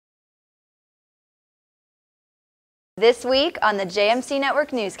This week on the JMC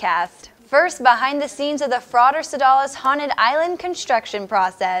Network Newscast. First, behind the scenes of the Frater Sodalis Haunted Island construction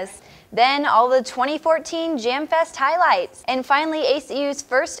process. Then, all the 2014 Jam Fest highlights. And finally, ACU's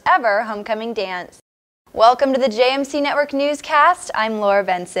first ever homecoming dance. Welcome to the JMC Network Newscast. I'm Laura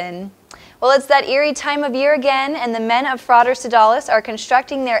Benson. Well, it's that eerie time of year again, and the men of Frater Sodalis are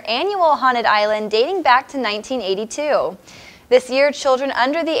constructing their annual Haunted Island dating back to 1982. This year, children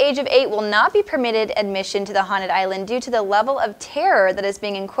under the age of 8 will not be permitted admission to the Haunted Island due to the level of terror that is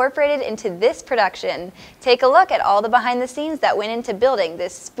being incorporated into this production. Take a look at all the behind the scenes that went into building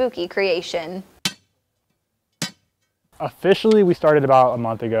this spooky creation. Officially, we started about a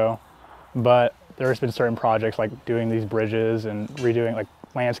month ago, but there's been certain projects like doing these bridges and redoing, like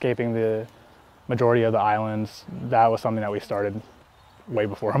landscaping the majority of the islands. That was something that we started way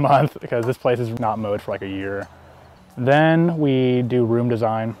before a month because this place is not mowed for like a year. Then we do room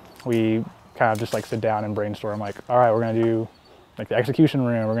design. We kind of just like sit down and brainstorm like, all right, we're gonna do like the execution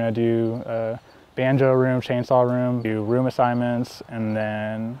room, we're gonna do a banjo room, chainsaw room, do room assignments, and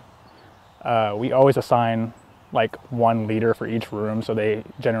then we always assign like one leader for each room, so they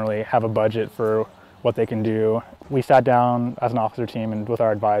generally have a budget for what they can do. We sat down as an officer team and with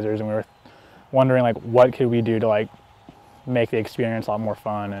our advisors, and we were wondering like what could we do to like make the experience a lot more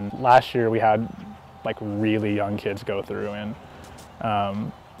fun. And last year we had like really young kids go through, and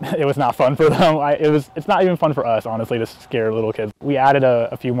it was not fun for them. It's not even fun for us, honestly, to scare little kids. We added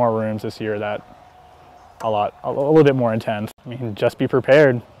a few more rooms this year that a little bit more intense. I mean, just be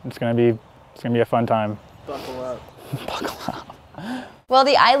prepared. It's gonna be a fun time. Buckle up. Buckle up. Well,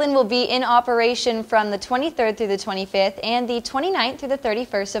 the island will be in operation from the 23rd through the 25th and the 29th through the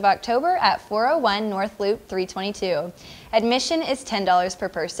 31st of October at 401 North Loop 322. Admission is $10 per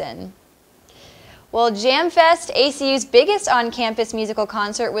person. Well, Jam Fest, ACU's biggest on-campus musical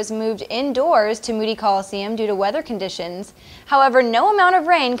concert, was moved indoors to Moody Coliseum due to weather conditions. However, no amount of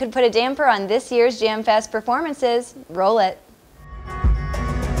rain could put a damper on this year's Jam Fest performances. Roll it.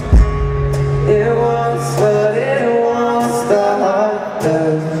 It wants what it wants, the heart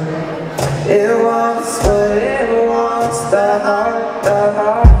does. It wants what it wants, the heart, the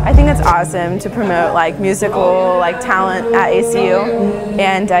heart. I think it's awesome to promote like musical talent at ACU,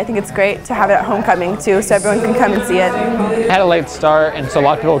 and I think it's great to have it at homecoming too, so everyone can come and see it. I had a late start, and so a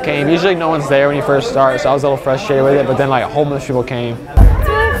lot of people came. Usually no one's there when you first start, so I was a little frustrated with it, but then like a whole bunch of people came. It's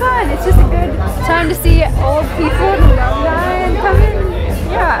really fun. It's just a good time to see old people and alumni and come in.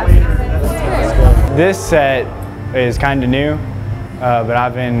 Yeah, it's great. This set is kind of new, but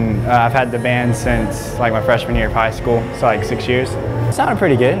I've had the band since like my freshman year of high school, so like 6 years. It sounded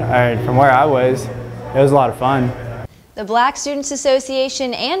pretty good. From where I was, it was a lot of fun. The Black Students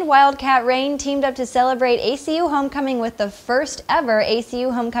Association and Wildcat Rain teamed up to celebrate ACU homecoming with the first ever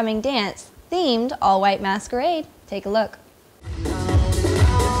ACU homecoming dance, themed all-white masquerade. Take a look.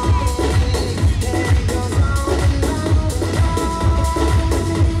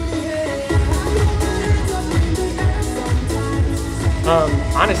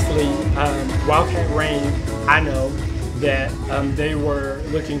 Honestly, Wildcat Rain, I know that they were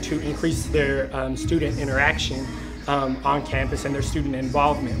looking to increase their student interaction on campus and their student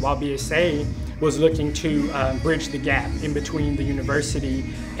involvement, while BSA was looking to bridge the gap in between the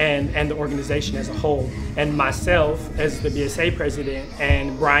university and the organization as a whole. And myself as the BSA president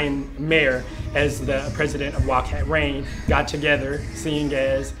and Brian Mayer as the president of Wildcat Rain got together, seeing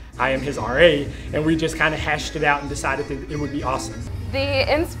as I am his RA, and we just kind of hashed it out and decided that it would be awesome.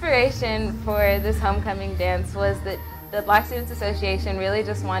 The inspiration for this homecoming dance was that the Black Students Association really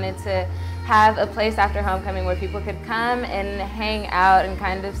just wanted to have a place after homecoming where people could come and hang out and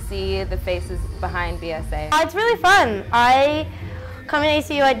kind of see the faces behind BSA. It's really fun. Coming to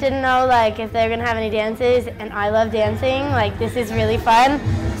ACU, I didn't know if they're gonna have any dances, and I love dancing. This is really fun.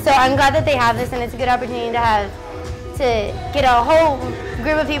 So I'm glad that they have this, and it's a good opportunity to get a whole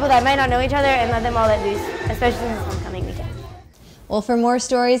group of people that might not know each other and let them all let loose, especially this homecoming weekend. Well, for more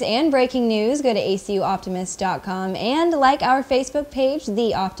stories and breaking news, go to acuoptimist.com and like our Facebook page,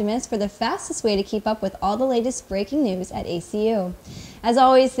 The Optimist, for the fastest way to keep up with all the latest breaking news at ACU. As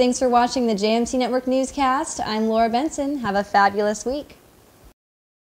always, thanks for watching the JMC Network Newscast. I'm Laura Benson. Have a fabulous week.